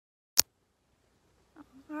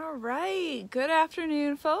All right, good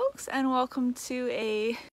afternoon, folks, and welcome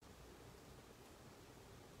to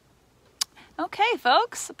Okay,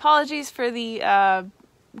 folks, apologies for the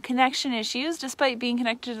connection issues. Despite being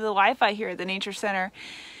connected to the Wi-Fi here at the Nature Center,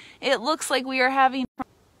 it looks like we are having,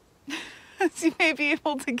 as you may be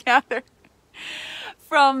able to gather,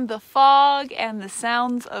 from the fog and the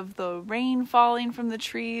sounds of the rain falling from the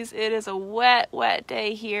trees. It is a wet, wet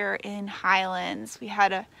day here in Highlands. We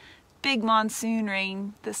had a big monsoon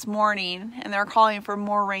rain this morning, and they're calling for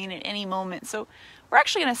more rain at any moment. So we're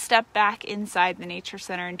actually going to step back inside the Nature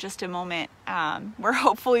Center in just a moment, where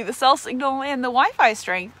hopefully the cell signal and the Wi-Fi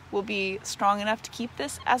strength will be strong enough to keep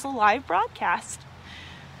this as a live broadcast.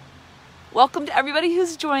 Welcome to everybody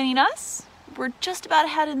who's joining us. We're just about to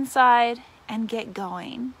head inside and get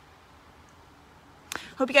going.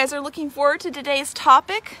 Hope you guys are looking forward to today's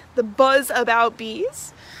topic, the buzz about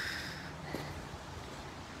bees.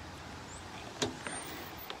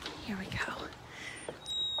 Here we go.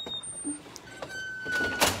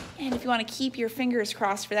 And if you want to keep your fingers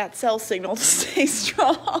crossed for that cell signal to stay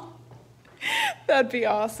strong, that'd be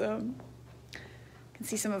awesome. You can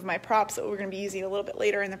see some of my props that we're going to be using a little bit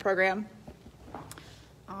later in the program.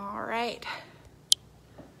 All right.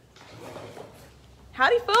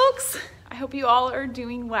 Howdy, folks. I hope you all are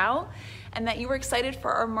doing well and that you were excited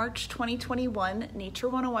for our March 2021 Nature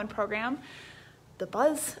 101 program, The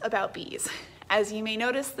Buzz About Bees. As you may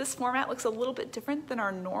notice, this format looks a little bit different than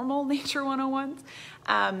our normal Nature 101s.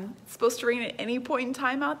 It's supposed to rain at any point in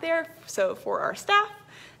time out there, so for our staff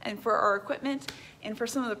and for our equipment and for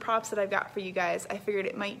some of the props that I've got for you guys, I figured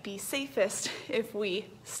it might be safest if we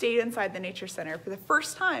stayed inside the Nature Center for the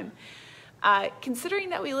first time.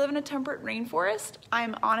 Considering that we live in a temperate rainforest,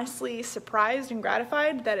 I'm honestly surprised and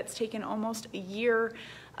gratified that it's taken almost a year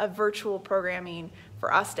of virtual programming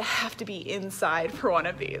for us to have to be inside for one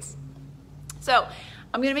of these. So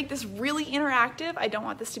I'm gonna make this really interactive. I don't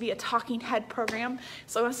want this to be a talking head program.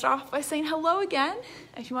 So I wanna start off by saying hello again.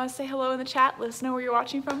 If you wanna say hello in the chat, let us know where you're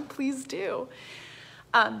watching from, please do.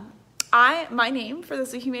 My name, for those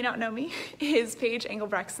of you who may not know me, is Paige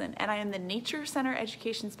Engelbrechtson, and I am the Nature Center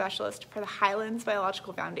Education Specialist for the Highlands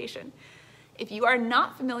Biological Foundation. If you are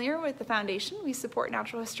not familiar with the foundation, we support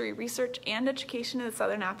natural history research and education in the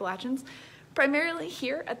Southern Appalachians, primarily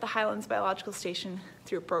here at the Highlands Biological Station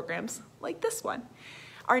through programs like this one.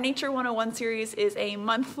 Our Nature 101 series is a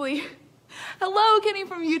monthly, hello Kenny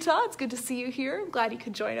from Utah, it's good to see you here, I'm glad you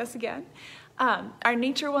could join us again. Our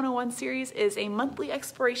Nature 101 series is a monthly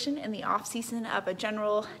exploration in the off-season of a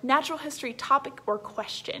general natural history topic or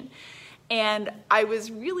question. And I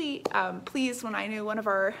was really pleased when I knew one of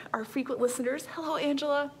our frequent listeners, hello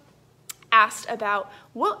Angela, asked about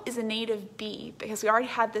what is a native bee, because we already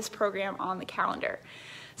had this program on the calendar.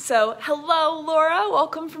 So hello Laura,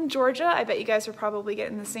 welcome from Georgia. I bet you guys are probably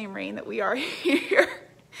getting the same rain that we are here.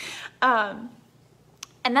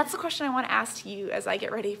 And that's the question I want to ask you as I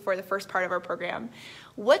get ready for the first part of our program.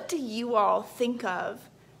 What do you all think of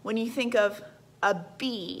when you think of a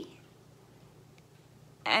bee?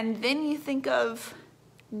 And then you think of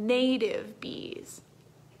native bees.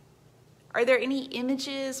 Are there any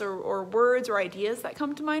images or words or ideas that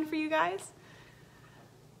come to mind for you guys?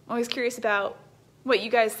 I'm always curious about what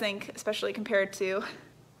you guys think, especially compared to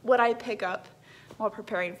what I pick up while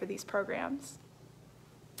preparing for these programs.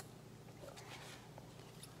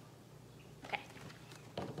 Okay.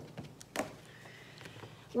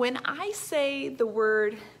 When I say the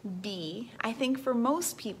word bee, I think for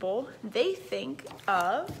most people, they think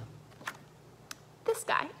of this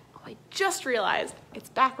guy. I just realized it's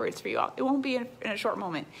backwards for you all. It won't be in a short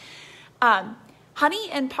moment.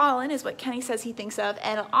 Honey and pollen is what Kenny says he thinks of,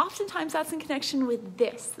 and oftentimes that's in connection with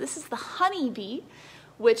this. This is the honey bee,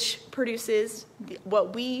 which produces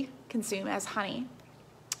what we consume as honey.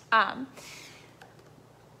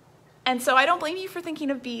 And so I don't blame you for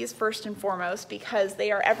thinking of bees first and foremost, because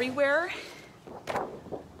they are everywhere.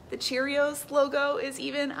 The Cheerios logo is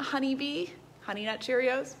even a honey bee, Honey Nut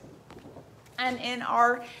Cheerios. And in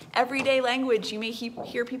our everyday language, you may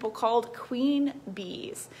hear people called queen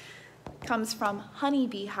bees. It comes from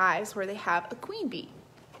honeybee hives where they have a queen bee.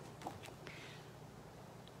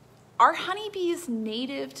 Are honeybees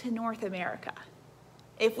native to North America?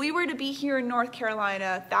 If we were to be here in North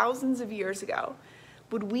Carolina thousands of years ago,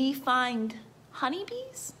 would we find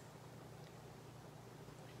honeybees?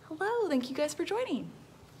 Hello, thank you guys for joining.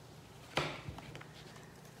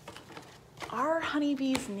 Are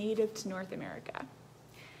honeybees native to North America?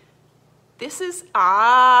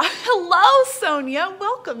 Hello, Sonia.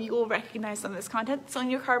 Welcome. You will recognize some of this content.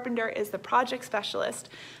 Sonia Carpenter is the project specialist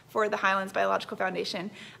for the Highlands Biological Foundation,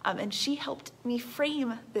 and she helped me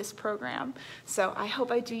frame this program. So I hope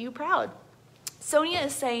I do you proud. Sonia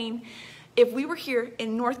is saying, if we were here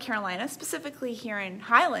in North Carolina, specifically here in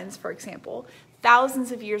Highlands, for example,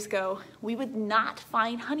 thousands of years ago, we would not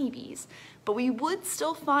find honeybees, but we would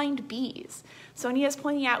still find bees. Sonia is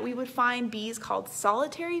pointing out we would find bees called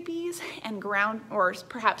solitary bees and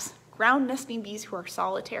perhaps ground nesting bees who are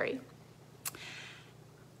solitary.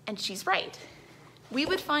 And she's right. We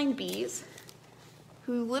would find bees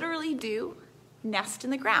who literally do nest in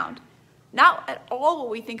the ground. Not at all what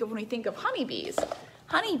we think of when we think of honeybees.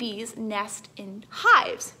 Honeybees nest in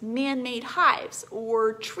hives, man-made hives,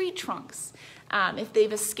 or tree trunks, if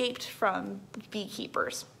they've escaped from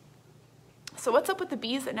beekeepers. So what's up with the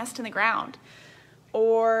bees that nest in the ground?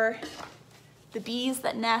 Or the bees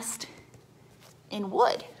that nest in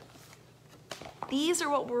wood? These are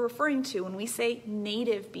what we're referring to when we say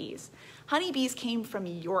native bees. Honeybees came from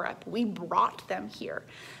Europe. We brought them here.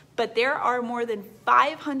 But there are more than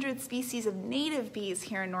 500 species of native bees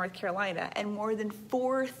here in North Carolina and more than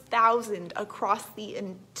 4,000 across the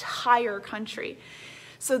entire country.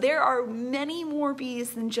 So there are many more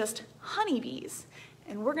bees than just honeybees.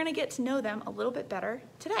 And we're gonna get to know them a little bit better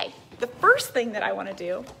today. The first thing that I wanna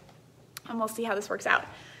do, and we'll see how this works out,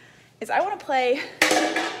 is I wanna play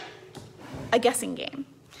a guessing game.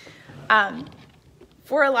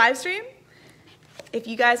 For a live stream, if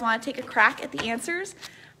you guys wanna take a crack at the answers,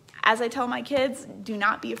 as I tell my kids, do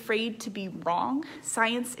not be afraid to be wrong.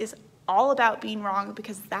 Science is all about being wrong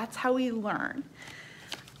because that's how we learn.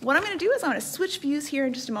 What I'm going to do is I'm going to switch views here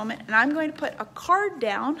in just a moment, and I'm going to put a card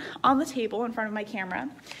down on the table in front of my camera,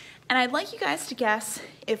 and I'd like you guys to guess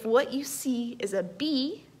if what you see is a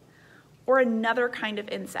bee or another kind of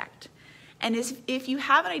insect. And if you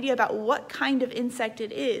have an idea about what kind of insect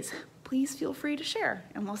it is, please feel free to share,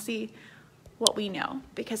 and we'll see what we know,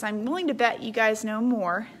 because I'm willing to bet you guys know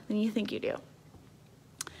more than you think you do.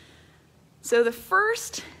 So the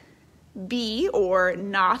first bee, or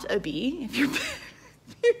not a bee, if you're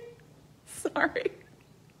sorry,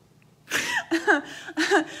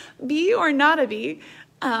 bee or not a bee,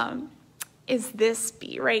 is this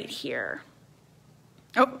bee right here.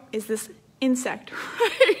 Oh, is this insect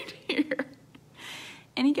right here.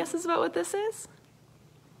 Any guesses about what this is?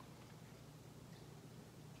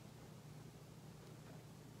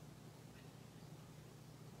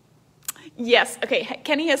 Yes, okay,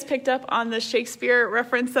 Kenny has picked up on the Shakespeare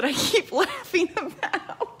reference that I keep laughing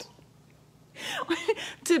about.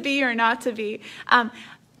 To be or not to be.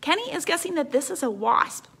 Kenny is guessing that this is a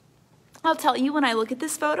wasp. I'll tell you, when I look at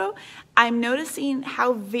this photo, I'm noticing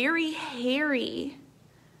how very hairy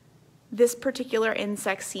this particular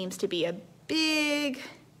insect seems to be. A big,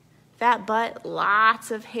 fat butt,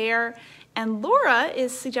 lots of hair, and Laura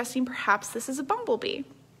is suggesting perhaps this is a bumblebee.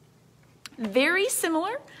 Very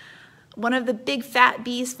similar. One of the big fat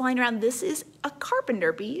bees flying around, this is a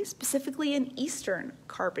carpenter bee, specifically an eastern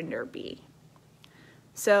carpenter bee.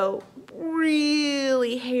 So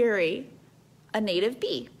really hairy, a native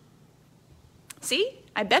bee. See,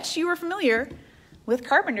 I bet you are familiar with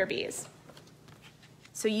carpenter bees.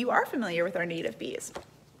 So you are familiar with our native bees.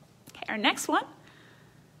 Okay, our next one,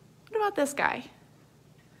 what about this guy?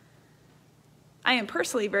 I am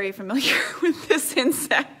personally very familiar with this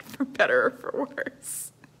insect, for better or for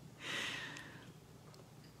worse.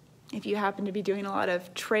 If you happen to be doing a lot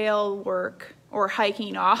of trail work or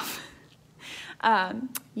hiking off,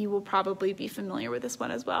 you will probably be familiar with this one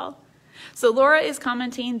as well. So Laura is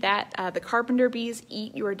commenting that the carpenter bees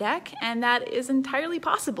eat your deck, and that is entirely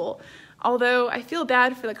possible. Although I feel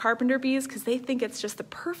bad for the carpenter bees because they think it's just the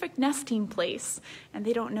perfect nesting place, and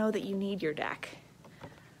they don't know that you need your deck.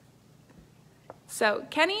 So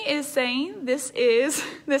Kenny is saying this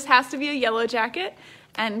has to be a yellow jacket,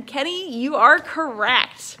 and Kenny, you are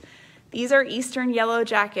correct. These are eastern yellow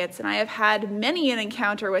jackets, and I have had many an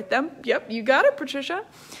encounter with them. Yep, you got it, Patricia.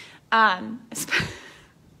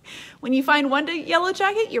 When you find one yellow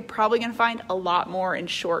jacket, you're probably going to find a lot more in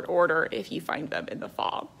short order if you find them in the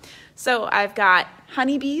fall. So I've got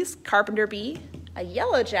honeybees, carpenter bee, a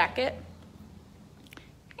yellow jacket.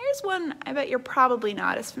 Here's one I bet you're probably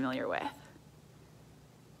not as familiar with.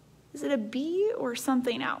 Is it a bee or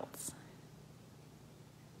something else?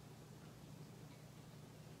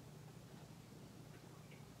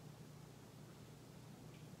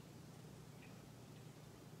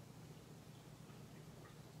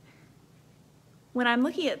 When I'm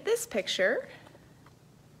looking at this picture,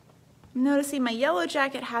 I'm noticing my yellow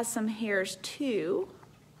jacket has some hairs too.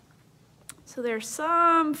 So there's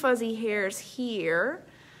some fuzzy hairs here.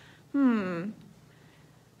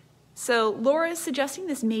 So Laura is suggesting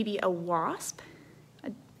this may be a wasp,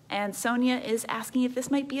 and Sonia is asking if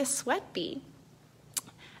this might be a sweat bee.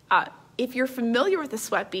 If you're familiar with a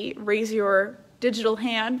sweat bee, raise your digital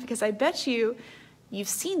hand, because I bet you've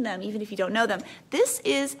seen them, even if you don't know them. This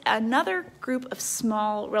is another group of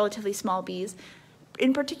small, relatively small bees.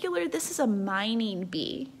 In particular, this is a mining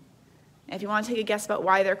bee. If you want to take a guess about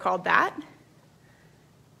why they're called that,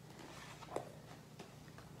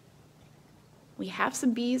 we have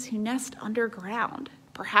some bees who nest underground.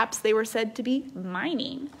 Perhaps they were said to be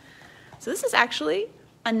mining. So this is actually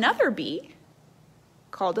another bee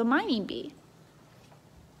called a mining bee.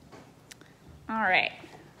 All right,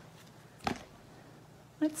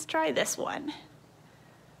 let's try this one.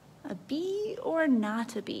 A bee or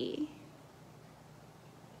not a bee?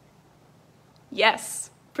 Yes,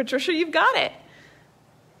 Patricia, you've got it.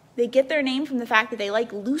 They get their name from the fact that they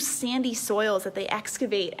like loose sandy soils that they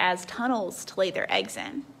excavate as tunnels to lay their eggs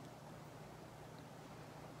in.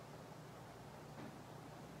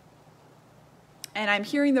 And I'm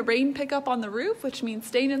hearing the rain pick up on the roof, which means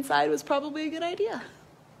staying inside was probably a good idea.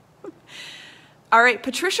 All right,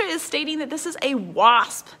 Patricia is stating that this is a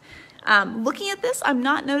wasp. Looking at this, I'm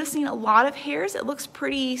not noticing a lot of hairs. It looks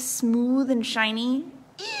pretty smooth and shiny.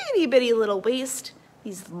 Itty bitty little waist,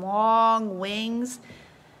 these long wings.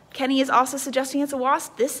 Kenny is also suggesting it's a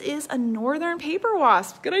wasp. This is a northern paper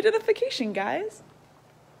wasp. Good identification, guys.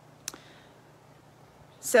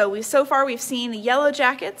 So far we've seen yellow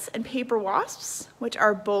jackets and paper wasps, which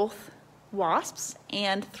are both wasps,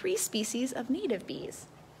 and 3 species of native bees.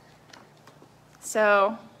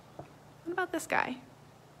 So what about this guy?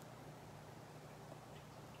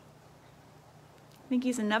 Think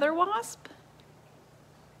he's another wasp?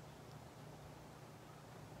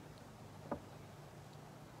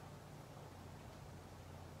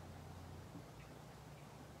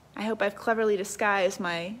 I hope I've cleverly disguised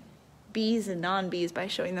my bees and non-bees by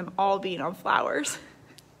showing them all being on flowers.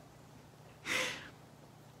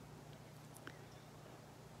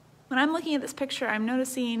 When I'm looking at this picture, I'm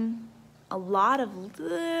noticing a lot of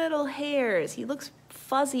little hairs. He looks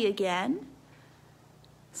fuzzy again.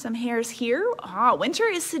 Some hairs here. Winter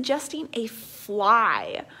is suggesting a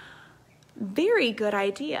fly. Very good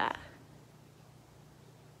idea.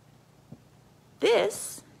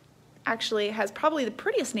 This actually has probably the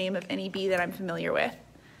prettiest name of any bee that I'm familiar with.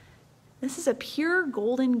 This is a pure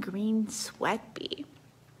golden green sweat bee.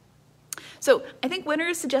 So I think Winter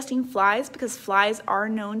is suggesting flies because flies are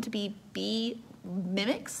known to be bee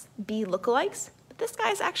mimics, bee lookalikes, but this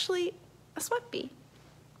guy's actually a sweat bee.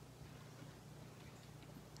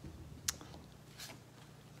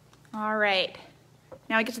 All right,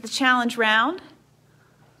 now we get to the challenge round.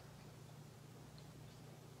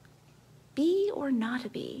 Bee or not a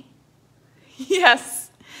bee?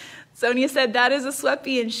 Yes, Sonia said that is a sweat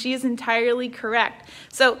bee, and she is entirely correct.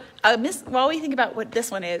 So while we think about what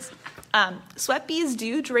this one is, sweat bees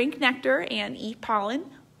do drink nectar and eat pollen,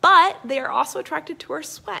 but they are also attracted to our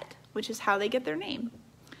sweat, which is how they get their name.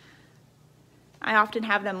 I often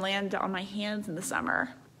have them land on my hands in the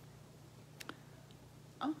summer.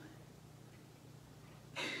 Oh.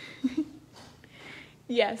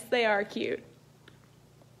 Yes, they are cute.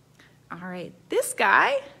 All right, this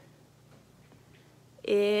guy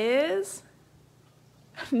is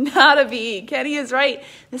not a bee. Kenny is right.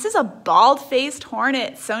 This is a bald-faced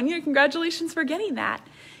hornet. Sonia, congratulations for getting that.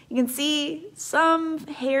 You can see some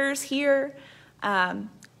hairs here,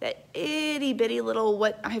 that itty bitty little,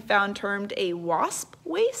 what I found termed a wasp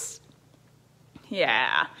waist.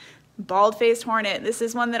 Yeah, bald-faced hornet. This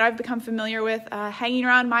is one that I've become familiar with hanging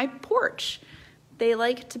around my porch. They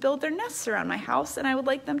like to build their nests around my house, and I would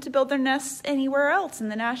like them to build their nests anywhere else in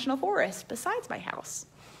the national forest besides my house.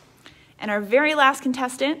 And our very last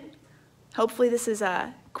contestant, hopefully this is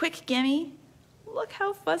a quick gimme. Look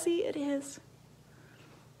how fuzzy it is.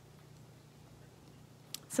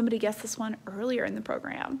 Somebody guessed this one earlier in the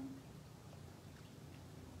program.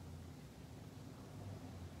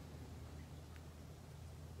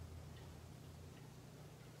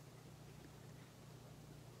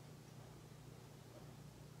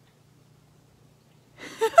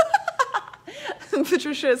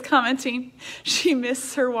 Patricia is commenting she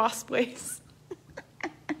missed her wasp waist.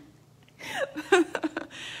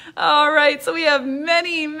 All right, so we have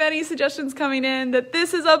many suggestions coming in that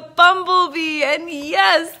this is a bumblebee, and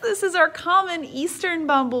yes, this is our common eastern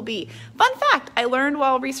bumblebee. Fun fact, I learned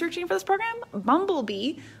while researching for this program,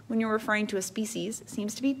 bumblebee, when you're referring to a species,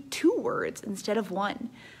 seems to be 2 words instead of 1.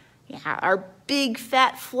 Yeah, our big,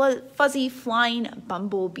 fat, fuzzy, flying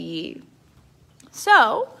bumblebee.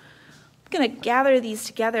 So, going to gather these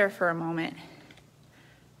together for a moment.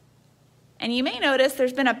 And you may notice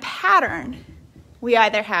there's been a pattern. We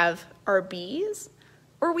either have our bees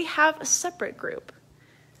or we have a separate group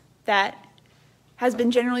that has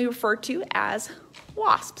been generally referred to as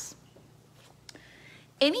wasps.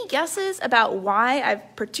 Any guesses about why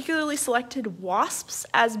I've particularly selected wasps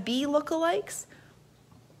as bee lookalikes?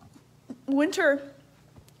 Winter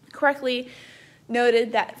correctly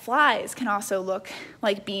noted that flies can also look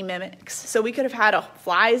like bee mimics. So we could have had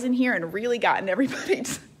flies in here and really gotten everybody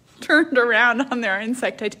turned around on their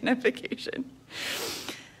insect identification.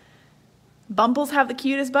 Bumbles have the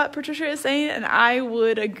cutest butt, Patricia is saying, and I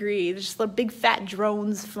would agree. There's just little big fat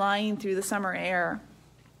drones flying through the summer air.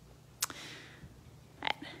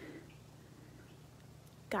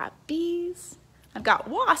 Got bees, I've got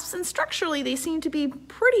wasps, and structurally they seem to be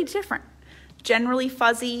pretty different. Generally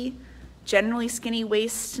fuzzy, generally skinny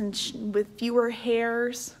waists and with fewer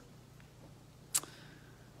hairs.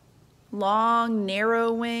 Long,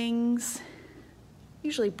 narrow wings,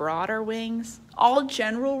 usually broader wings. All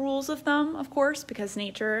general rules of thumb, of course, because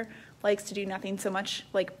nature likes to do nothing so much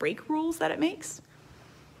like break rules that it makes.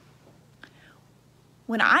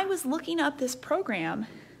 When I was looking up this program,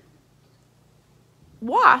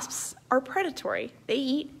 wasps are predatory. They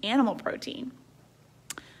eat animal protein.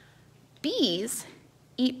 Bees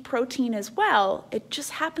eat protein as well. It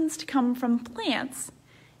just happens to come from plants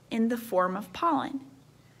in the form of pollen.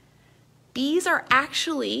 Bees are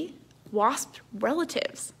actually wasp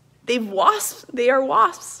relatives. They are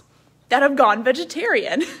wasps that have gone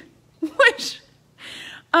vegetarian, which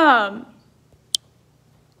we're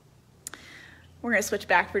going to switch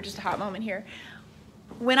back for just a hot moment here.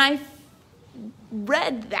 When I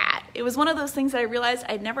read that, it was one of those things that I realized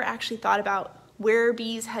I'd never actually thought about where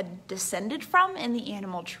bees had descended from in the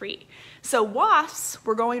animal tree. So wasps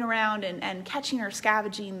were going around and catching or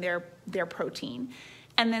scavenging their protein.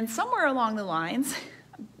 And then somewhere along the lines,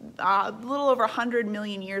 a little over 100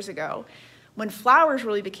 million years ago, when flowers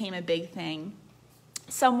really became a big thing,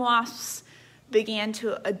 some wasps began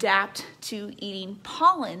to adapt to eating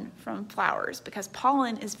pollen from flowers because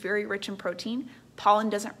pollen is very rich in protein. Pollen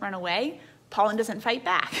doesn't run away. Pollen doesn't fight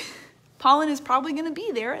back. Pollen is probably going to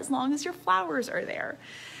be there as long as your flowers are there.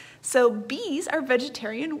 So bees are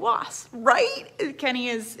vegetarian wasps, right? Kenny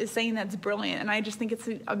is saying that's brilliant, and I just think it's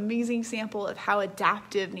an amazing example of how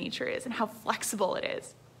adaptive nature is and how flexible it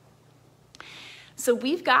is. So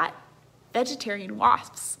we've got vegetarian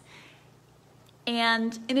wasps.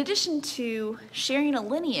 And in addition to sharing a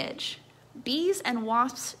lineage, bees and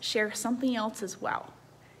wasps share something else as well.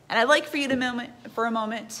 And I'd like for you for a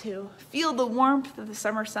moment to feel the warmth of the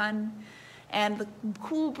summer sun and the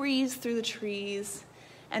cool breeze through the trees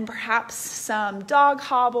and perhaps some dog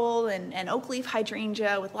hobble and oak leaf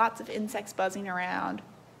hydrangea with lots of insects buzzing around.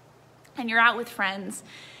 And you're out with friends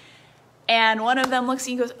and one of them looks at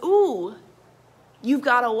you and goes, "Ooh, you've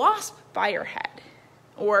got a wasp by your head."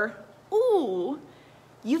 Or, "Ooh,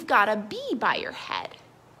 you've got a bee by your head."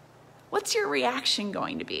 What's your reaction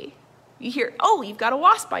going to be? You hear, "Oh, you've got a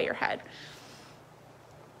wasp by your head."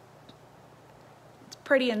 It's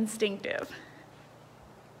pretty instinctive.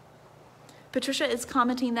 Patricia is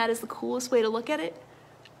commenting that is the coolest way to look at it.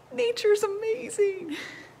 Nature's amazing.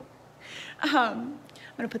 I'm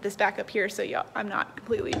gonna put this back up here so I'm not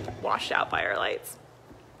completely washed out by our lights.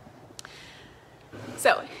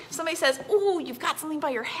 So if somebody says, "Ooh, you've got something by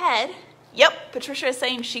your head," yep, Patricia is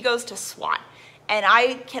saying she goes to SWAT. And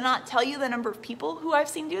I cannot tell you the number of people who I've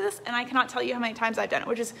seen do this, and I cannot tell you how many times I've done it,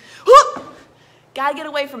 which is, whoop, gotta get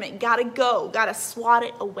away from it, gotta go, gotta swat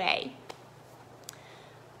it away.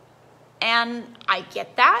 And I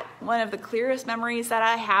get that. One of the clearest memories that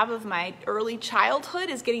I have of my early childhood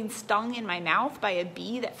is getting stung in my mouth by a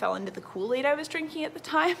bee that fell into the Kool-Aid I was drinking at the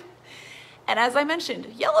time. And as I mentioned,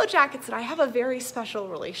 yellow jackets and I have a very special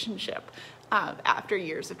relationship after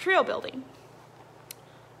years of trail building.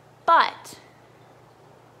 But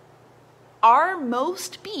are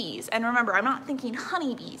most bees, and remember, I'm not thinking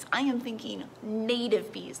honeybees, I am thinking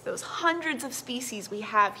native bees, those hundreds of species we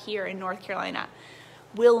have here in North Carolina,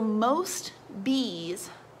 will most bees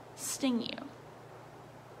sting you?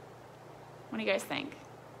 What do you guys think?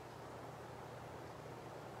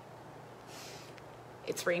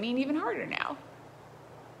 It's raining even harder now.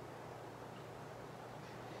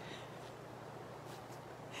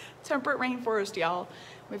 Temperate rainforest, y'all.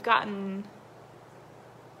 We've gotten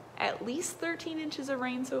at least 13 inches of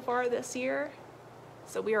rain so far this year,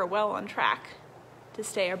 so we are well on track to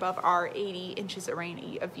stay above our 80 inches of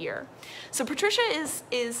rain a year. So Patricia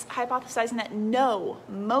is hypothesizing that no,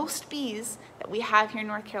 most bees that we have here in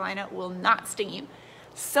North Carolina will not sting you.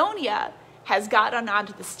 Sonia has gotten on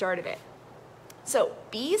to the start of it. So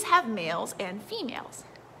bees have males and females.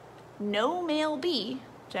 No male bee,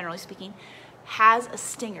 generally speaking, has a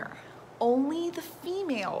stinger. Only the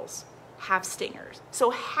females have stingers. So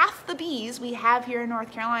half the bees we have here in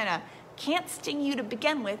North Carolina can't sting you to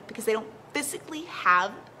begin with because they don't physically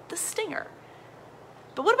have the stinger.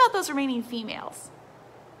 But what about those remaining females?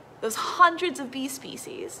 Those hundreds of bee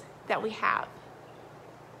species that we have.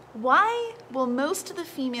 Why will most of the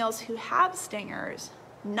females who have stingers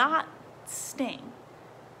not sting?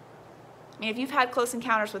 I mean, if you've had close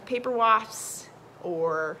encounters with paper wasps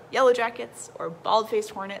or yellow jackets or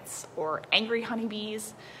bald-faced hornets or angry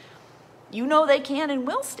honeybees, you know they can and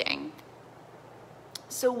will sting.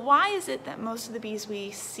 So why is it that most of the bees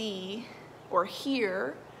we see or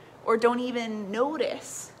hear or don't even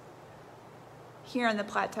notice here on the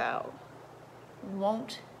plateau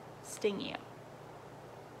won't sting you?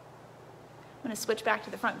 I'm going to switch back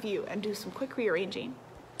to the front view and do some quick rearranging.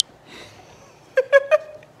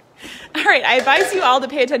 All right, I advise you all to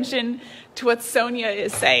pay attention to what Sonia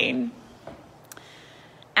is saying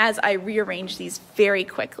as I rearrange these very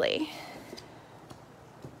quickly.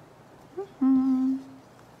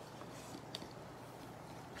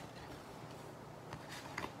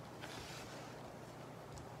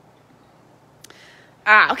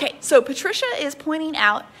 Okay, so Patricia is pointing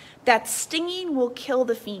out that stinging will kill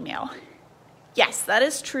the female. Yes, that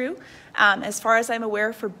is true. As far as I'm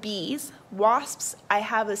aware for bees, wasps, I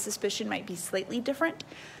have a suspicion might be slightly different.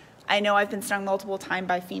 I know I've been stung multiple times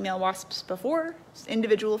by female wasps before,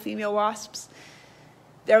 individual female wasps.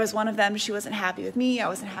 There was one of them, she wasn't happy with me, I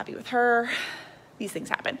wasn't happy with her. These things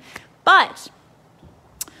happen. But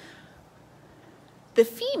the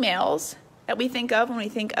females that we think of when we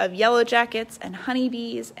think of yellow jackets and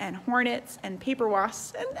honeybees and hornets and paper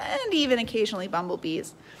wasps and even occasionally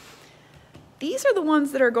bumblebees, these are the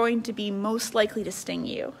ones that are going to be most likely to sting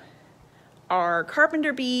you. Our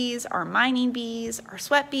carpenter bees, our mining bees, our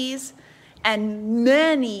sweat bees, and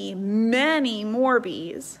many, many more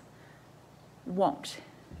bees won't.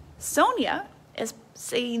 Sonia is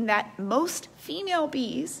saying that most female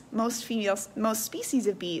bees, most species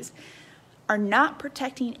of bees, are not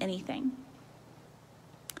protecting anything.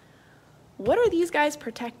 What are these guys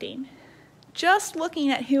protecting? Just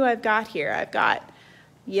looking at who I've got here, I've got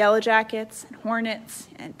yellow jackets and hornets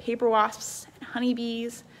and paper wasps and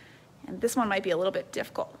honeybees, and this one might be a little bit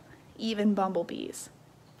difficult, even bumblebees.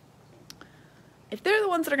 If they're the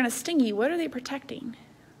ones that are going to sting you, what are they protecting?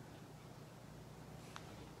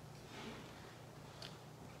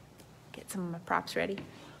 Get some of my props ready.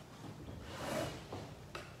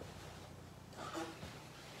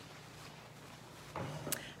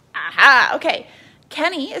 Aha, okay.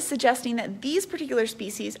 Kenny is suggesting that these particular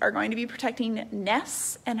species are going to be protecting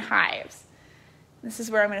nests and hives. This is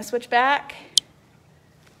where I'm going to switch back.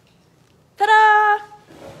 Ta-da!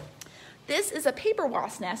 This is a paper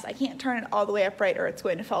wasp nest. I can't turn it all the way upright or it's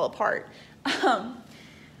going to fall apart.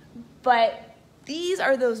 But these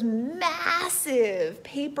are those massive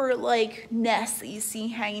paper-like nests that you see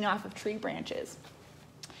hanging off of tree branches.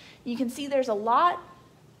 You can see there's a lot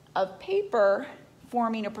of paper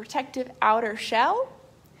forming a protective outer shell.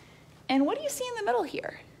 And what do you see in the middle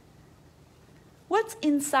here? What's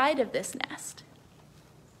inside of this nest?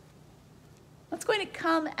 What's going to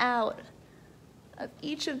come out of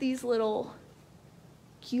each of these little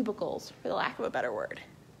cubicles, for the lack of a better word?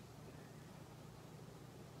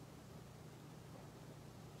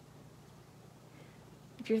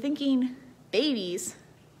 If you're thinking babies,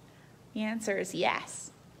 the answer is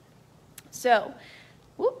yes. So,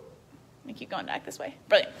 whoop. Let me keep going back this way.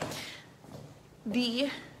 Brilliant.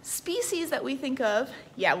 The species that we think of,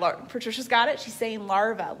 yeah, Patricia's got it. She's saying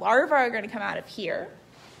larvae. Larvae are going to come out of here.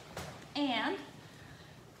 And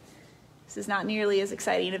this is not nearly as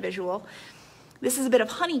exciting a visual. This is a bit of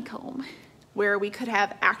honeycomb where we could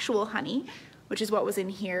have actual honey, which is what was in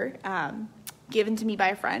here, given to me by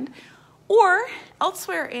a friend. Or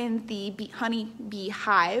elsewhere in the honeybee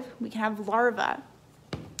hive, we can have larvae.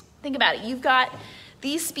 Think about it. You've got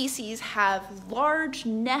these species have large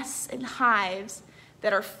nests and hives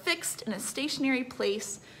that are fixed in a stationary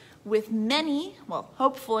place with many, well,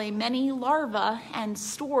 hopefully many larvae and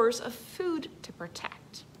stores of food to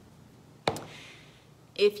protect.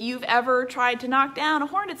 If you've ever tried to knock down a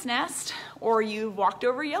hornet's nest or you've walked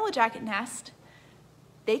over a yellow jacket nest,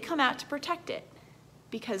 they come out to protect it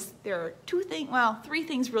because there are three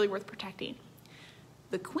things really worth protecting.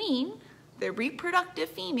 The queen, the reproductive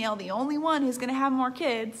female, the only one who's going to have more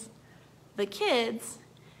kids, the kids,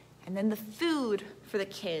 and then the food for the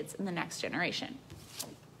kids in the next generation.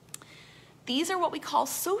 These are what we call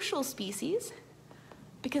social species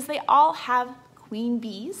because they all have queen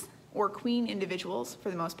bees or queen individuals for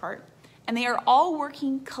the most part, and they are all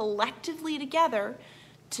working collectively together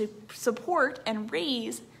to support and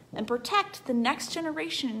raise and protect the next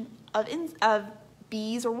generation of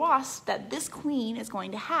bees or wasps that this queen is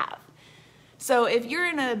going to have. So if you're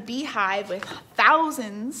in a beehive with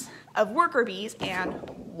thousands of worker bees and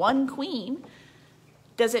one queen,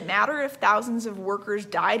 does it matter if thousands of workers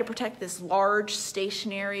die to protect this large,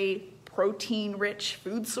 stationary, protein-rich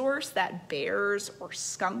food source that bears or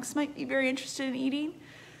skunks might be very interested in eating?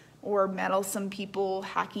 Or meddlesome people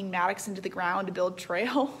hacking mattocks into the ground to build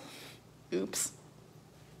trail? Oops.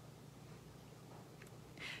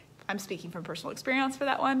 I'm speaking from personal experience for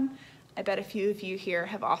that one. I bet a few of you here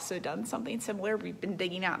have also done something similar. We've been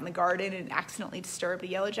digging out in the garden and accidentally disturbed a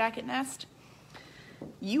yellow jacket nest.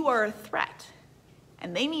 You are a threat,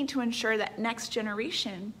 and they need to ensure that next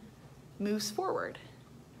generation moves forward.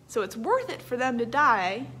 So it's worth it for them to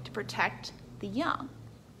die to protect the young.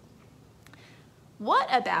 What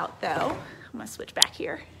about, though, I'm gonna switch back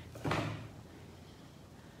here.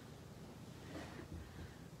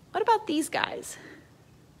 What about these guys?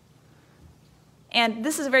 And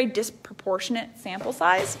this is a very disproportionate sample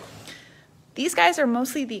size. These guys are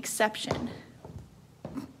mostly the exception.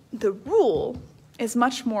 The rule is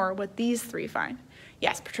much more what these three find.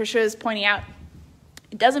 Yes, Patricia is pointing out,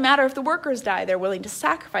 it doesn't matter if the workers die, they're willing to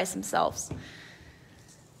sacrifice themselves.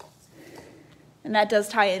 And that does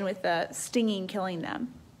tie in with the stinging killing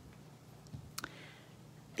them.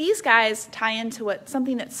 These guys tie into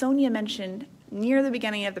something that Sonia mentioned near the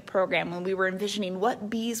beginning of the program when we were envisioning what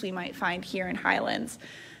bees we might find here in Highlands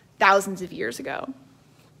thousands of years ago.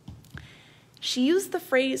 She used the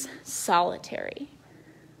phrase solitary.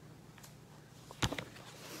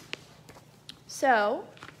 So,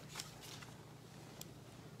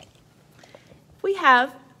 if we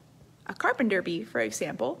have a carpenter bee, for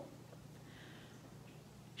example,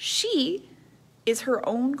 she is her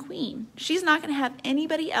own queen. She's not going to have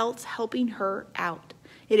anybody else helping her out.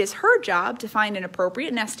 It is her job to find an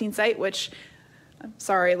appropriate nesting site, which, I'm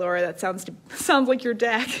sorry, Laura, that sounds like your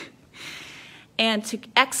deck, and to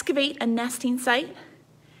excavate a nesting site,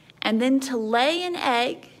 and then to lay an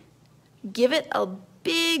egg, give it a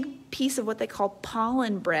big piece of what they call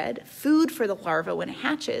pollen bread, food for the larva when it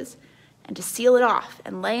hatches, and to seal it off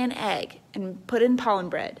and lay an egg and put in pollen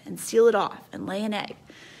bread and seal it off and lay an egg.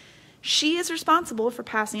 She is responsible for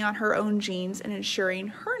passing on her own genes and ensuring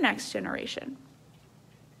her next generation.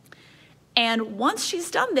 And once she's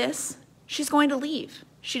done this, she's going to leave.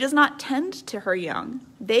 She does not tend to her young.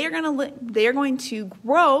 They are going to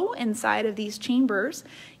grow inside of these chambers,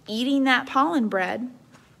 eating that pollen bread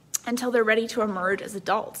until they're ready to emerge as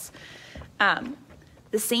adults.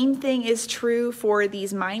 The same thing is true for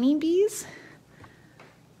these mining bees,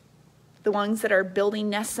 the ones that are building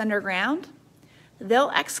nests underground.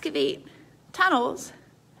 They'll excavate tunnels,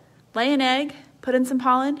 lay an egg, put in some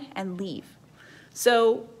pollen, and leave.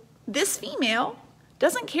 So this female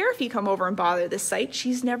doesn't care if you come over and bother this site.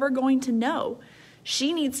 She's never going to know.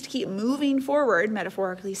 She needs to keep moving forward,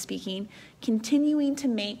 metaphorically speaking, continuing to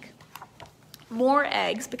make more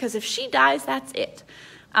eggs, because if she dies, that's it.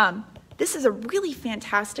 This is a really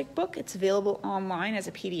fantastic book. It's available online as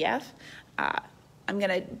a PDF. I'm going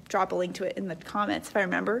to drop a link to it in the comments if I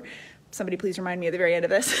remember. Somebody please remind me at the very end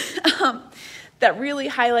of this. That really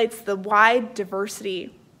highlights the wide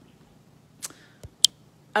diversity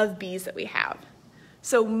of bees that we have.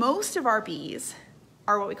 So most of our bees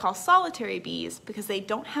are what we call solitary bees because they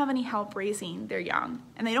don't have any help raising their young,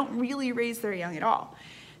 and they don't really raise their young at all.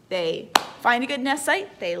 They find a good nest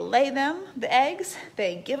site, they lay them, the eggs,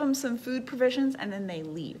 they give them some food provisions, and then they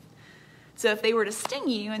leave. So if they were to sting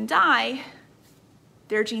you and die,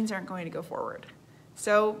 their genes aren't going to go forward.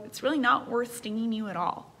 So it's really not worth stinging you at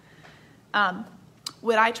all.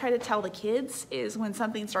 What I try to tell the kids is when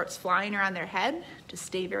something starts flying around their head, just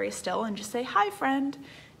stay very still and just say, "Hi, friend,"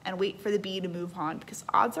 and wait for the bee to move on, because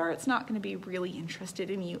odds are it's not going to be really interested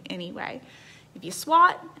in you anyway. If you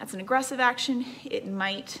swat, that's an aggressive action. It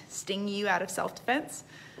might sting you out of self-defense,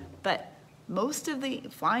 but most of the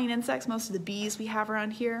flying insects, most of the bees we have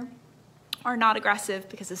around here are not aggressive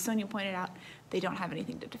because, as Sonia pointed out, they don't have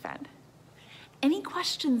anything to defend. Any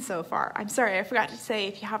questions so far? I'm sorry, I forgot to say,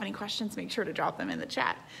 if you have any questions, make sure to drop them in the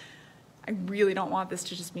chat. I really don't want this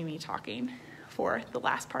to just be me talking for the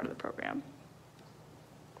last part of the program.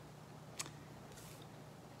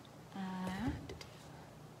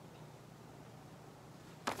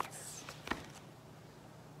 Yes.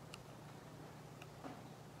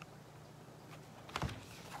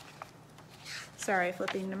 Sorry,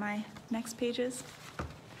 flipping to my next pages.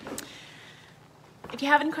 If you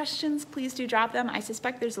have any questions, please do drop them. I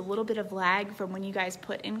suspect there's a little bit of lag from when you guys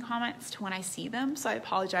put in comments to when I see them, so I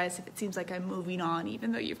apologize if it seems like I'm moving on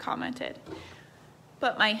even though you've commented.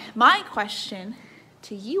 But my question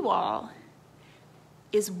to you all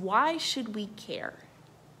is, why should we care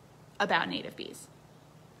about native bees?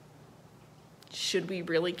 Should we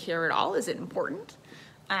really care at all? Is it important?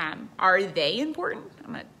 Are they important?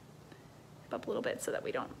 I'm gonna up a little bit so that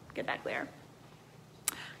we don't get that glare.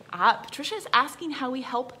 Patricia is asking how we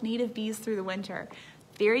help native bees through the winter.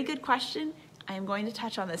 Very good question. I am going to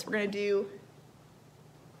touch on this. We're going to do,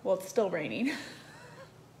 well, it's still raining.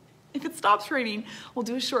 If it stops raining, we'll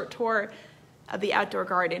do a short tour of the outdoor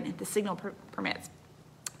garden if the signal permits.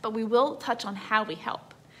 But we will touch on how we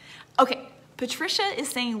help. Okay, Patricia is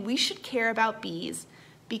saying we should care about bees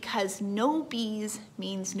because no bees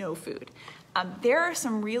means no food. There are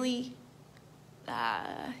some really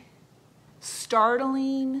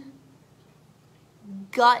startling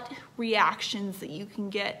gut reactions that you can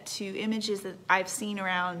get to images that I've seen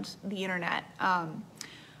around the internet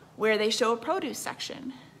where they show a produce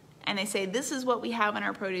section and they say, this is what we have in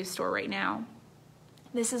our produce store right now.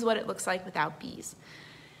 This is what it looks like without bees.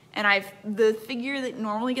 And the figure that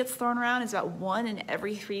normally gets thrown around is about 1 in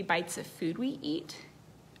every 3 bites of food we eat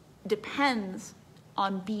depends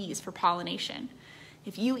on bees for pollination.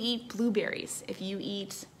 If you eat blueberries, if you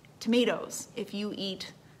eat tomatoes, if you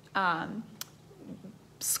eat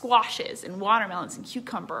squashes and watermelons and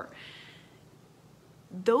cucumber,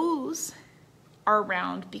 those are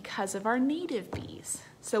around because of our native bees.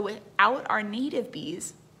 So without our native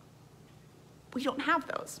bees, we don't have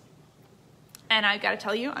those. And I've got to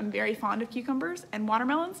tell you, I'm very fond of cucumbers and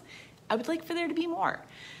watermelons. I would like for there to be more.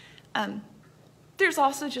 There's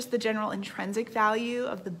also just the general intrinsic value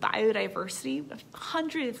of the biodiversity of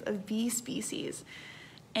hundreds of bee species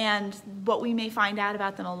and what we may find out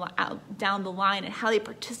about them down the line and how they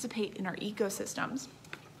participate in our ecosystems.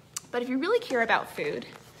 But if you really care about food,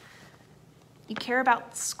 you care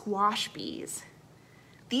about squash bees.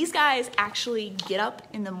 These guys actually get up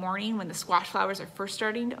in the morning when the squash flowers are first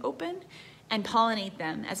starting to open and pollinate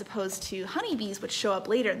them, as opposed to honeybees, which show up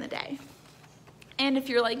later in the day. And if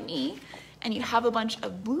you're like me and you have a bunch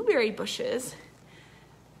of blueberry bushes,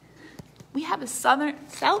 we have a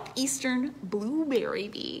southeastern blueberry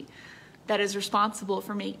bee that is responsible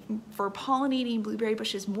for pollinating blueberry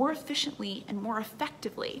bushes more efficiently and more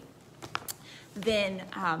effectively than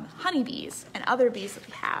honeybees and other bees that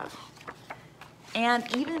we have. And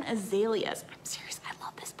even azaleas, I'm serious, I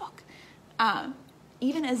love this book.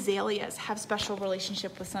 Even azaleas have special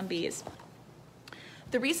relationship with some bees.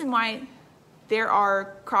 The reason why there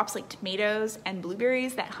are crops like tomatoes and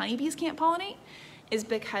blueberries that honeybees can't pollinate is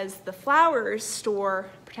because the flowers store,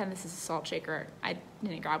 pretend this is a salt shaker, I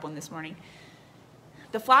didn't grab one this morning.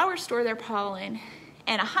 The flowers store their pollen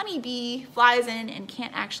and a honeybee flies in and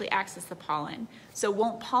can't actually access the pollen, so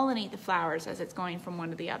won't pollinate the flowers as it's going from one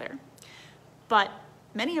to the other. But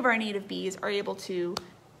many of our native bees are able to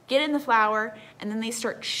get in the flower and then they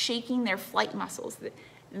start shaking their flight muscles.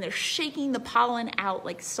 And they're shaking the pollen out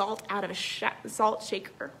like salt out of a salt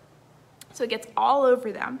shaker. So it gets all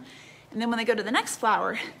over them. And then when they go to the next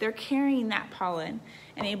flower, they're carrying that pollen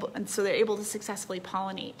and so they're able to successfully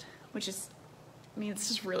pollinate, which is, I mean, it's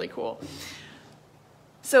just really cool.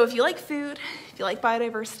 So if you like food, if you like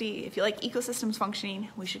biodiversity, if you like ecosystems functioning,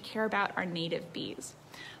 we should care about our native bees.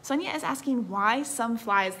 Sonia is asking why some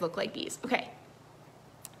flies look like bees. Okay,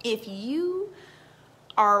 if you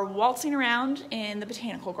are waltzing around in the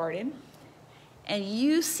botanical garden and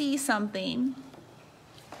you see something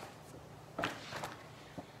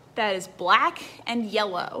that is black and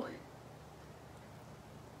yellow,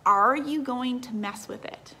 are you going to mess with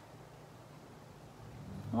it?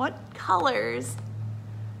 What colors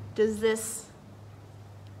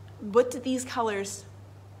what do these colors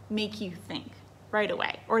make you think right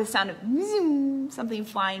away? Or the sound of zoom, something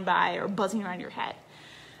flying by or buzzing around your head.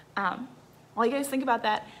 While you guys think about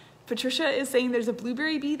that, Patricia is saying there's a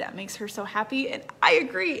blueberry bee that makes her so happy, and I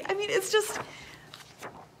agree. I mean, it's just,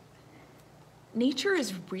 nature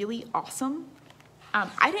is really awesome.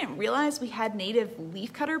 I didn't realize we had native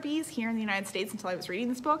leafcutter bees here in the United States until I was reading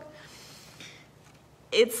this book.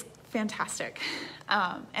 It's fantastic.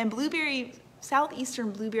 And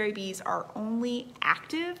southeastern blueberry bees are only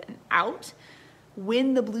active and out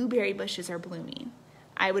when the blueberry bushes are blooming.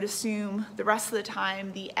 I would assume the rest of the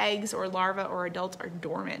time the eggs or larvae or adults are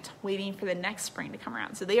dormant, waiting for the next spring to come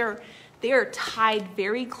around. So they are tied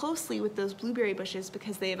very closely with those blueberry bushes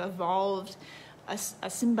because they have evolved a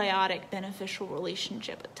symbiotic beneficial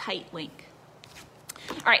relationship, a tight link.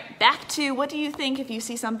 All right, back to what do you think if you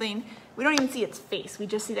see something, we don't even see its face, we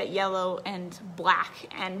just see that yellow and black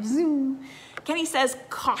and zoom. Kenny says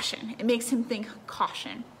caution. It makes him think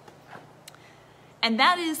caution. And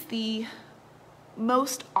that is the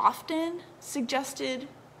most often suggested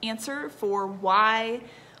answer for why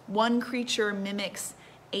one creature mimics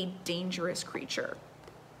a dangerous creature.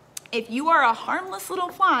 If you are a harmless little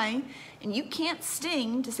fly and you can't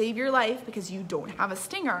sting to save your life because you don't have a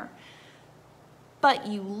stinger, but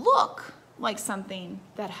you look like something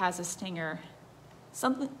that has a stinger,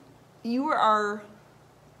 you are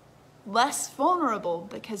less vulnerable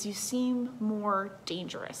because you seem more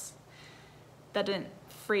dangerous. That didn't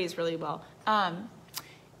phrase really well.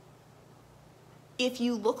 If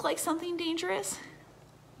you look like something dangerous,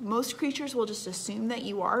 most creatures will just assume that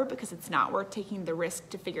you are because it's not worth taking the risk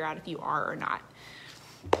to figure out if you are or not.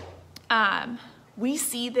 We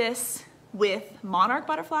see this with monarch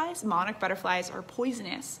butterflies. Monarch butterflies are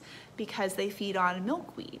poisonous because they feed on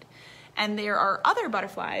milkweed. And there are other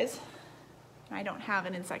butterflies, I don't have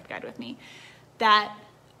an insect guide with me, that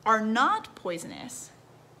are not poisonous,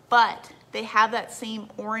 but they have that same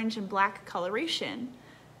orange and black coloration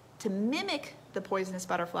to mimic the poisonous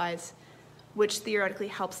butterflies, which theoretically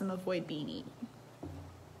helps them avoid being eaten.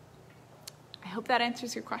 I hope that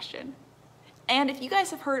answers your question. And if you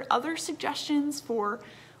guys have heard other suggestions for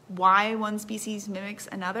why one species mimics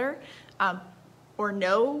another, or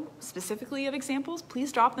know specifically of examples,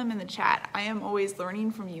 please drop them in the chat. I am always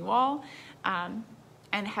learning from you all, and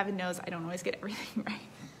heaven knows I don't always get everything right.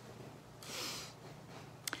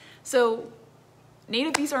 So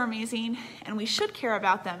native bees are amazing and we should care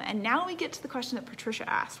about them. And now we get to the question that Patricia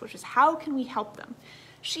asked, which is how can we help them?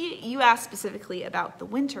 You asked specifically about the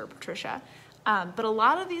winter, Patricia, but a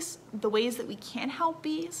lot of the ways that we can help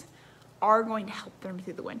bees are going to help them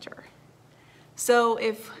through the winter. So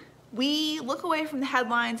if we look away from the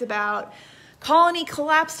headlines about colony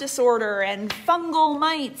collapse disorder and fungal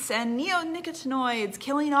mites and neonicotinoids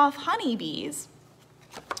killing off honeybees,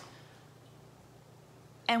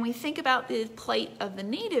 and we think about the plight of the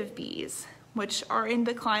native bees, which are in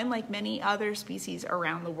decline like many other species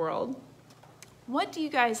around the world, what do you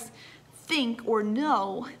guys think or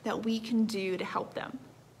know that we can do to help them?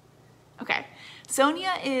 Okay,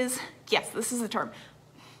 Sonia is, yes, this is a term,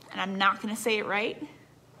 and I'm not gonna say it right.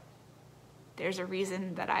 There's a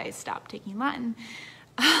reason that I stopped taking Latin.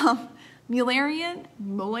 Mullerian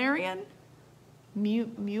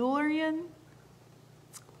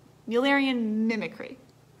mimicry.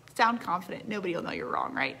 Sound confident, nobody will know you're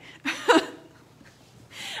wrong, right?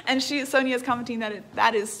 And Sonia's commenting that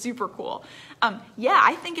that is super cool. Yeah,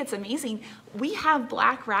 I think it's amazing. We have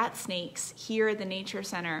black rat snakes here at the Nature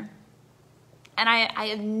Center. And I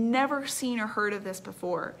have never seen or heard of this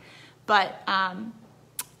before, but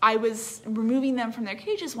I was removing them from their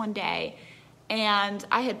cages one day and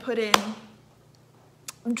I had put in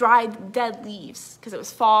dried dead leaves because it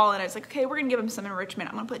was fall and I was like, okay, we're gonna give them some enrichment.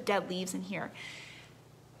 I'm gonna put dead leaves in here.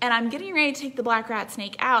 And I'm getting ready to take the black rat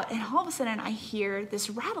snake out and all of a sudden I hear this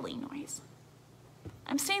rattling noise.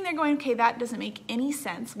 I'm sitting there going, okay, that doesn't make any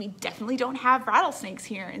sense. We definitely don't have rattlesnakes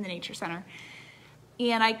here in the Nature Center.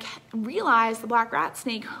 And I realized the black rat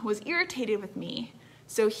snake was irritated with me.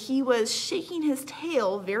 So he was shaking his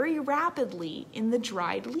tail very rapidly in the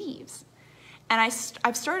dried leaves. And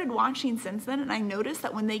I've started watching since then and I noticed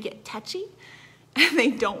that when they get touchy and they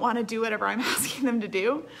don't want to do whatever I'm asking them to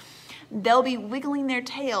do, they'll be wiggling their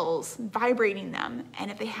tails, vibrating them.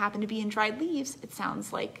 And if they happen to be in dried leaves, it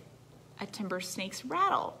sounds like a timber snake's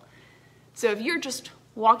rattle. So if you're just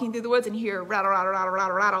walking through the woods and you hear rattle, rattle, rattle,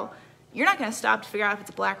 rattle, rattle, you're not gonna stop to figure out if it's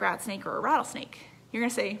a black rat snake or a rattlesnake. You're gonna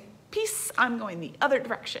say, peace, I'm going the other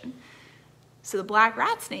direction. So the black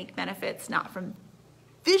rat snake benefits not from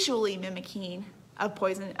visually mimicking a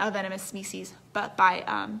venomous species, but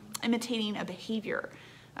by imitating a behavior,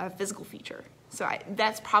 a physical feature. So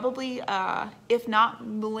that's probably, if not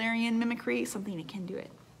Mullerian mimicry, something akin to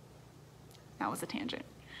it. That was a tangent.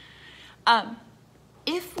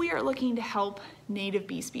 If we are looking to help native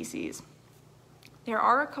bee species, there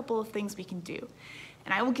are a couple of things we can do.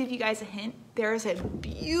 And I will give you guys a hint. There is a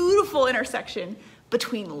beautiful intersection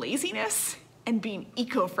between laziness and being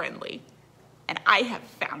eco-friendly. And I have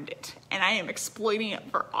found it. And I am exploiting it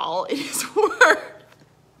for all it is worth.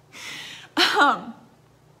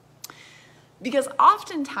 Because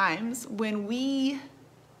oftentimes when we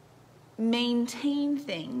maintain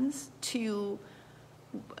things to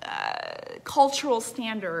cultural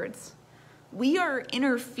standards, we are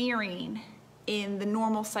interfering in the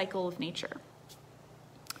normal cycle of nature.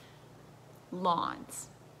 Lawns.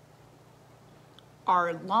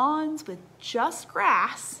 Are lawns with just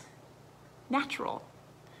grass natural?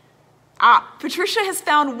 Patricia has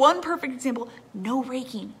found one perfect example. No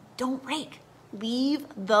raking. Don't rake. Leave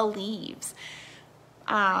the leaves.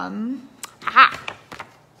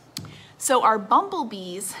 So our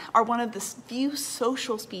bumblebees are one of the few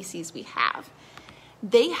social species we have.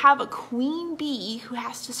 They have a queen bee who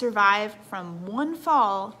has to survive from one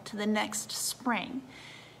fall to the next spring.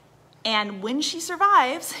 And when she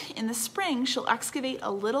survives, in the spring, she'll excavate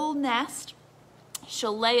a little nest.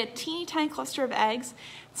 She'll lay a teeny tiny cluster of eggs,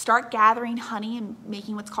 start gathering honey and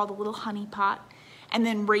making what's called a little honey pot, and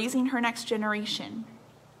then raising her next generation.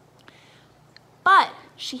 But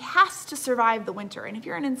she has to survive the winter. And if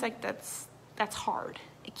you're an insect, that's hard.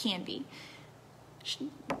 It can be.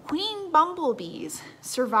 Queen bumblebees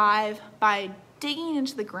survive by digging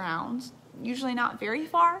into the ground, usually not very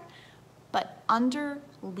far, but under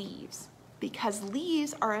leaves, because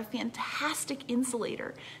leaves are a fantastic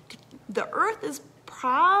insulator. The earth is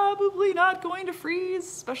probably not going to freeze,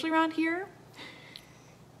 especially around here.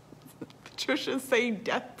 Patricia's saying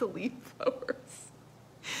death to leaf blowers.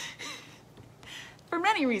 For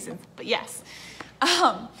many reasons, but yes.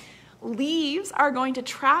 Leaves are going to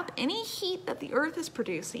trap any heat that the earth is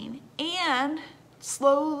producing and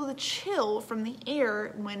slow the chill from the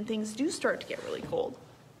air when things do start to get really cold.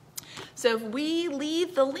 So if we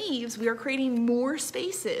leave the leaves, we are creating more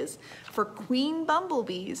spaces for queen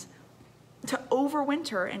bumblebees to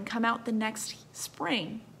overwinter and come out the next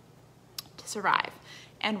spring to survive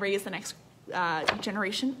and raise the next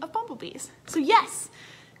generation of bumblebees. So yes,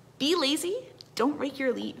 be lazy, don't rake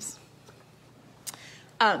your leaves.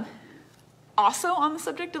 Also on the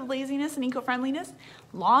subject of laziness and eco-friendliness,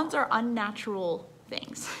 lawns are unnatural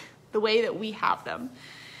things, the way that we have them.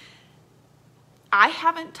 I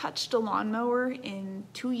haven't touched a lawnmower in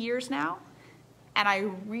 2 years now, and I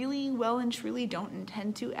really well and truly don't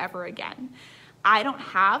intend to ever again. I don't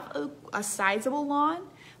have a sizable lawn,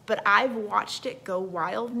 but I've watched it go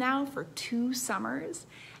wild now for 2 summers,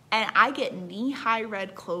 and I get knee-high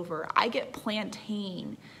red clover. I get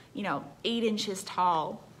plantain, 8 inches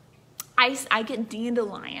tall. I get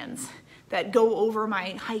dandelions that go over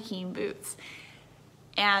my hiking boots.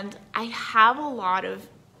 And I have a lot of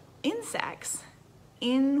insects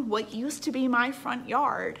in what used to be my front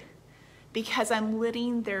yard because I'm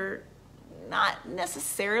letting their not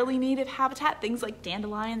necessarily native habitat. Things like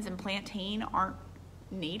dandelions and plantain aren't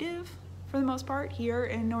native for the most part here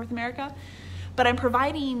in North America, but I'm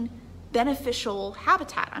providing beneficial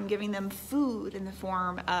habitat. I'm giving them food in the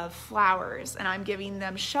form of flowers, and I'm giving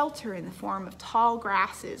them shelter in the form of tall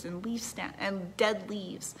grasses and and dead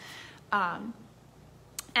leaves. And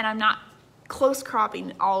I'm not close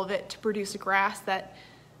cropping all of it to produce a grass that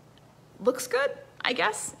looks good, I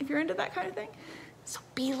guess, if you're into that kind of thing. So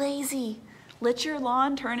be lazy. Let your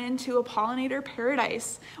lawn turn into a pollinator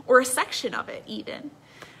paradise, or a section of it even.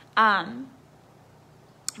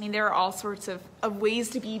 There are all sorts of ways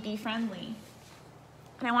to be bee friendly.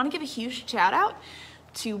 And I want to give a huge shout out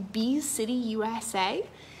to Bee City USA.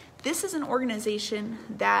 This is an organization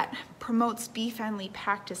that promotes bee friendly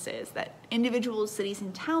practices that individual cities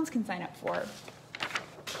and towns can sign up for.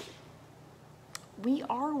 We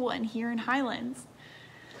are one here in Highlands.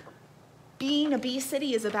 Being a bee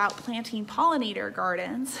city is about planting pollinator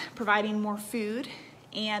gardens, providing more food,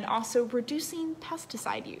 and also reducing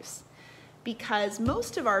pesticide use. Because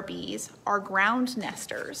most of our bees are ground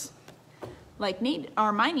nesters, like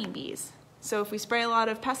our mining bees. So if we spray a lot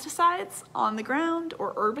of pesticides on the ground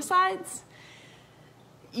or herbicides,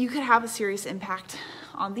 you could have a serious impact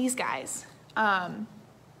on these guys.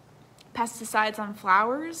 Pesticides on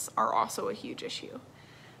flowers are also a huge issue.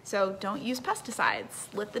 So don't use pesticides.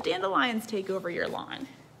 Let the dandelions take over your lawn.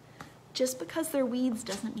 Just because they're weeds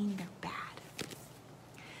doesn't mean they're bad.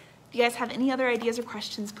 If you guys have any other ideas or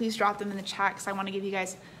questions, please drop them in the chat, because I want to give you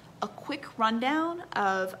guys a quick rundown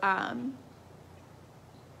of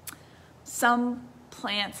some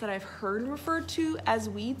plants that I've heard referred to as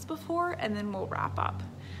weeds before, and then we'll wrap up.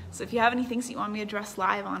 So if you have any things that you want me to address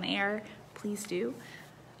live on air, please do.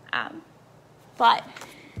 But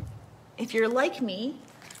if you're like me,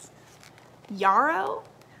 yarrow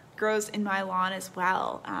grows in my lawn as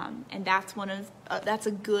well, and that's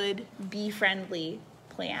a good bee-friendly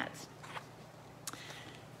plant.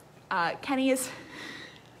 Kenny is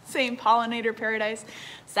saying pollinator paradise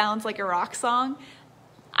sounds like a rock song.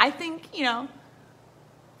 I think,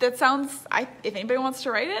 that sounds, if anybody wants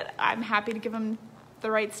to write it, I'm happy to give them the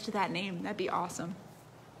rights to that name. That'd be awesome.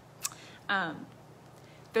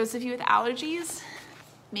 Those of you with allergies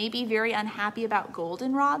may be very unhappy about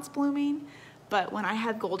goldenrods blooming, but when I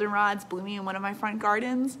had goldenrods blooming in one of my front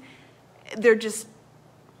gardens, they're just,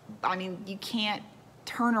 you can't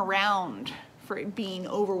turn around for being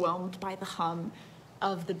overwhelmed by the hum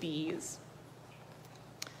of the bees.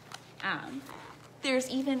 There's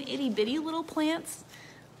even itty bitty little plants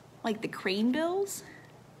like the cranebills,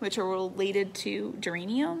 which are related to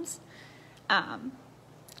geraniums.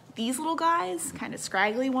 These little guys, kind of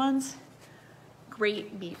scraggly ones,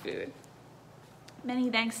 great bee food.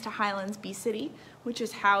 Many thanks to Highlands Bee City, which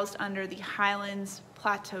is housed under the Highlands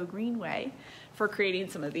Plateau Greenway, for creating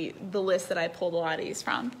some of the list that I pulled a lot of these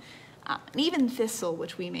from. And even thistle,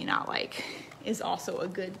 which we may not like, is also a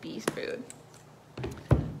good bee food.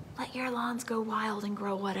 Let your lawns go wild and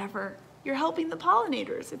grow whatever. You're helping the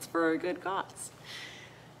pollinators. It's for a good cause.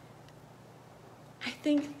 I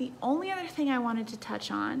think the only other thing I wanted to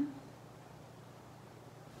touch on,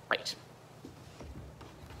 right, it's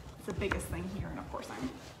the biggest thing here, and of course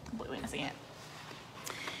I'm completely missing it.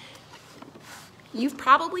 You've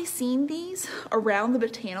probably seen these around the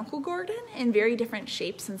botanical garden in very different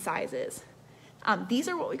shapes and sizes. These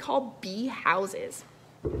are what we call bee houses.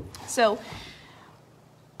 So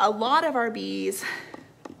a lot of our bees,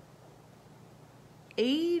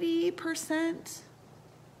 80%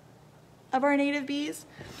 of our native bees,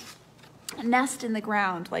 nest in the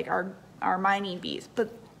ground like our mining bees,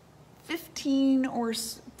 but 15 or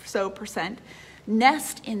so percent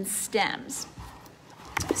nest in stems.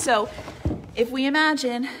 So if we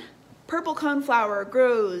imagine purple coneflower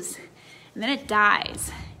grows and then it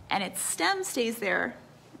dies and its stem stays there,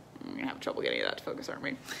 I'm gonna have trouble getting that to focus, aren't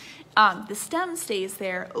we? The stem stays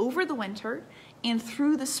there over the winter and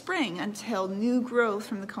through the spring until new growth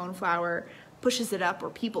from the coneflower pushes it up or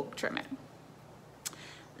people trim it.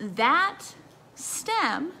 That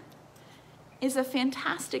stem is a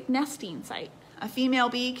fantastic nesting site. A female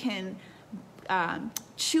bee can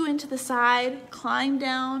chew into the side, climb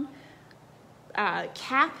down,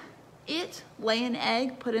 cap it, lay an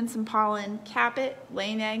egg, put in some pollen, cap it,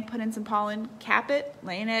 lay an egg, put in some pollen, cap it,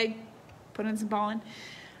 lay an egg, put in some pollen.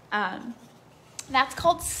 That's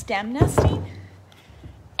called stem nesting.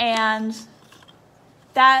 And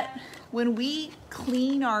that, when we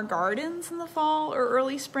clean our gardens in the fall or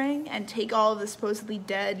early spring and take all of the supposedly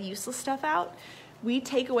dead, useless stuff out, we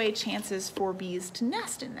take away chances for bees to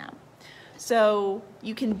nest in them. So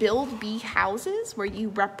you can build bee houses where you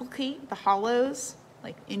replicate the hollows,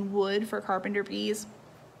 like in wood for carpenter bees,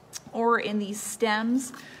 or in these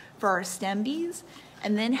stems for our stem bees,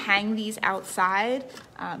 and then hang these outside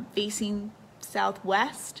facing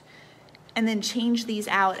southwest, and then change these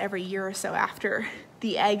out every year or so after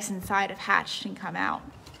the eggs inside have hatched and come out.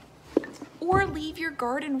 Or leave your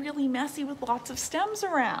garden really messy with lots of stems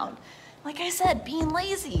around. Like I said, being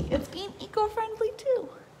lazy, it's being eco-friendly too.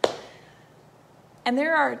 And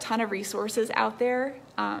there are a ton of resources out there.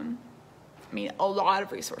 I mean, a lot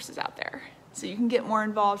of resources out there. So you can get more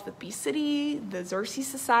involved with Bee City, the Xerces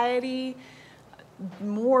Society,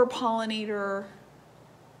 more pollinator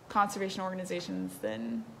conservation organizations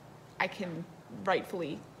than I can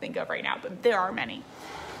rightfully think of right now, but there are many.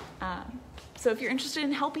 So if you're interested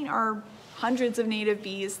in helping our hundreds of native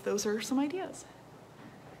bees, those are some ideas.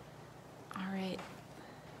 All right,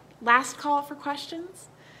 last call for questions.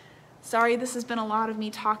 Sorry, this has been a lot of me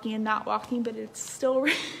talking and not walking, but it's still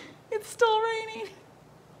raining.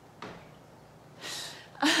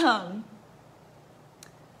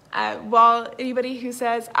 Well, anybody who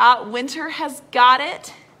says, Winter has got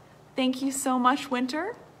it, thank you so much,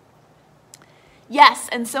 Winter. Yes,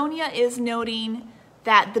 and Sonia is noting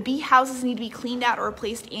that the bee houses need to be cleaned out or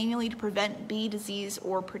replaced annually to prevent bee disease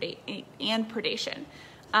or predation.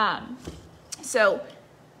 So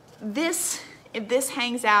if this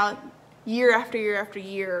hangs out year after year after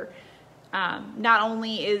year, not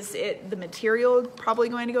only is the material probably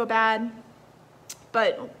going to go bad,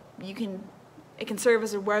 but it can serve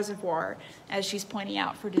as a reservoir, as she's pointing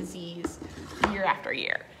out, for disease year after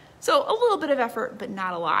year. So a little bit of effort, but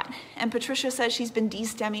not a lot. And Patricia says she's been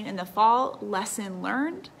de-stemming in the fall, lesson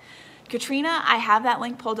learned. Katrina, I have that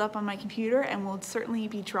link pulled up on my computer and will certainly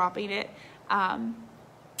be dropping it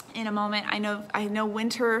in a moment. I know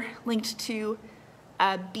Winter linked to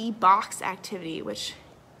a bee box activity, which,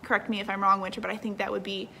 correct me if I'm wrong, Winter, but I think that would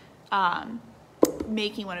be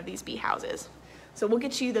making one of these bee houses. So we'll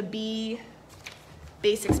get you the bee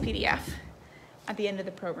basics PDF at the end of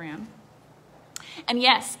the program. And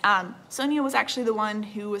yes, Sonia was actually the one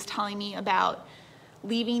who was telling me about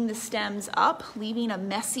leaving the stems up, leaving a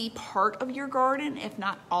messy part of your garden, if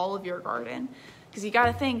not all of your garden. Because you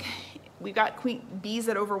gotta think, we've got bees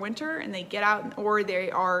that overwinter and they get out, or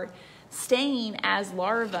they are staying as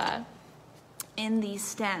larvae in these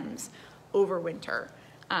stems over winter.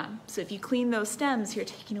 So if you clean those stems, you're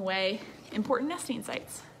taking away important nesting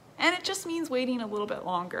sites. And it just means waiting a little bit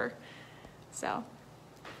longer. So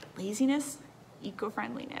laziness,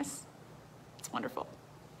 eco-friendliness. It's wonderful.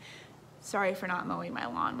 Sorry for not mowing my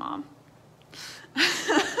lawn, Mom.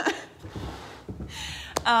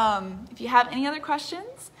 If you have any other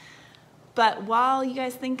questions, but while you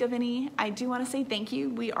guys think of any, I do want to say thank you.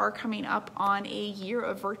 We are coming up on a year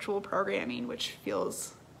of virtual programming, which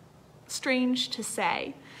feels strange to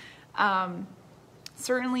say.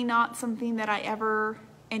 Certainly not something that I ever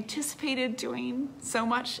anticipated doing so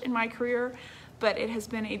much in my career, but it has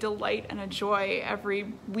been a delight and a joy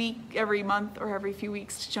every week, every month, or every few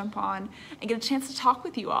weeks to jump on and get a chance to talk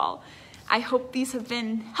with you all. I hope these have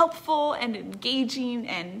been helpful and engaging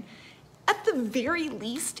and at the very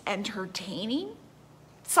least entertaining.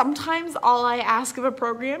 Sometimes all I ask of a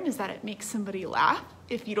program is that it makes somebody laugh.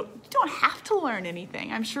 If you don't have to learn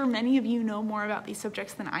anything. I'm sure many of you know more about these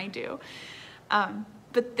subjects than I do.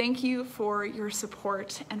 But thank you for your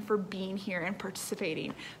support and for being here and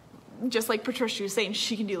participating. Just like Patricia was saying,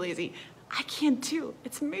 she can do lazy. I can too.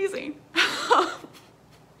 It's amazing.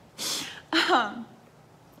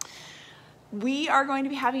 We are going to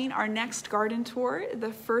be having our next garden tour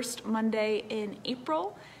the first Monday in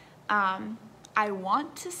April. I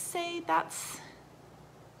want to say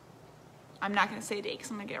I'm not going to say a date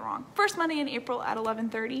because I'm going to get it wrong. First Monday in April at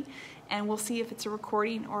 11:30, and we'll see if it's a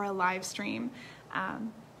recording or a live stream.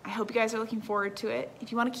 I hope you guys are looking forward to it.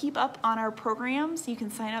 If you want to keep up on our programs, you can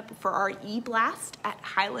sign up for our e-blast at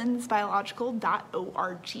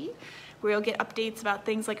highlandsbiological.org, where you'll get updates about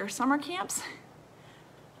things like our summer camps,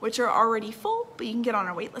 which are already full, but you can get on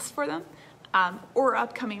our wait list for them, or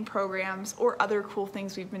upcoming programs or other cool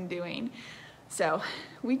things we've been doing. So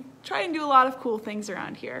we try and do a lot of cool things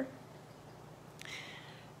around here.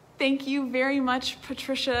 Thank you very much,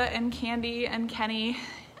 Patricia and Candy and Kenny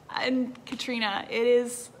and Katrina.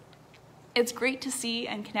 It's great to see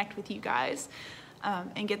and connect with you guys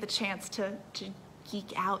and get the chance to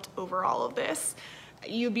geek out over all of this.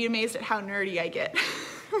 You'd be amazed at how nerdy I get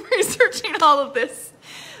researching all of this.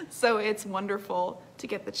 So it's wonderful to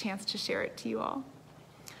get the chance to share it to you all.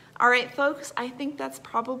 All right, folks, I think that's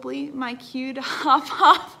probably my cue to hop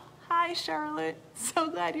off. Hi, Charlotte. So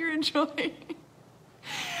glad you're enjoying.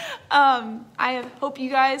 I hope you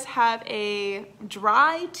guys have a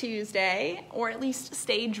dry Tuesday, or at least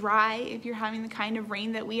stay dry if you're having the kind of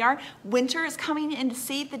rain that we are. Winter is coming in to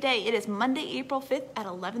save the day. It is Monday, April 5th at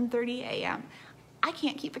 11:30 a.m. I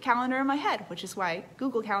can't keep a calendar in my head, which is why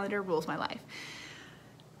Google Calendar rules my life.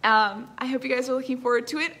 I hope you guys are looking forward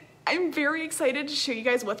to it. I'm very excited to show you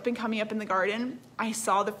guys what's been coming up in the garden. I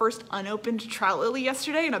saw the first unopened trout lily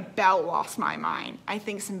yesterday and about lost my mind. I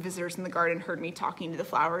think some visitors in the garden heard me talking to the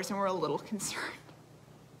flowers and were a little concerned.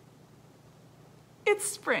 It's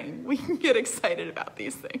spring. We can get excited about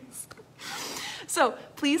these things. So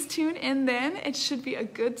please tune in then. It should be a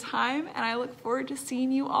good time, and I look forward to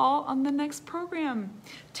seeing you all on the next program.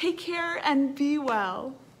 Take care and be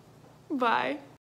well. Bye.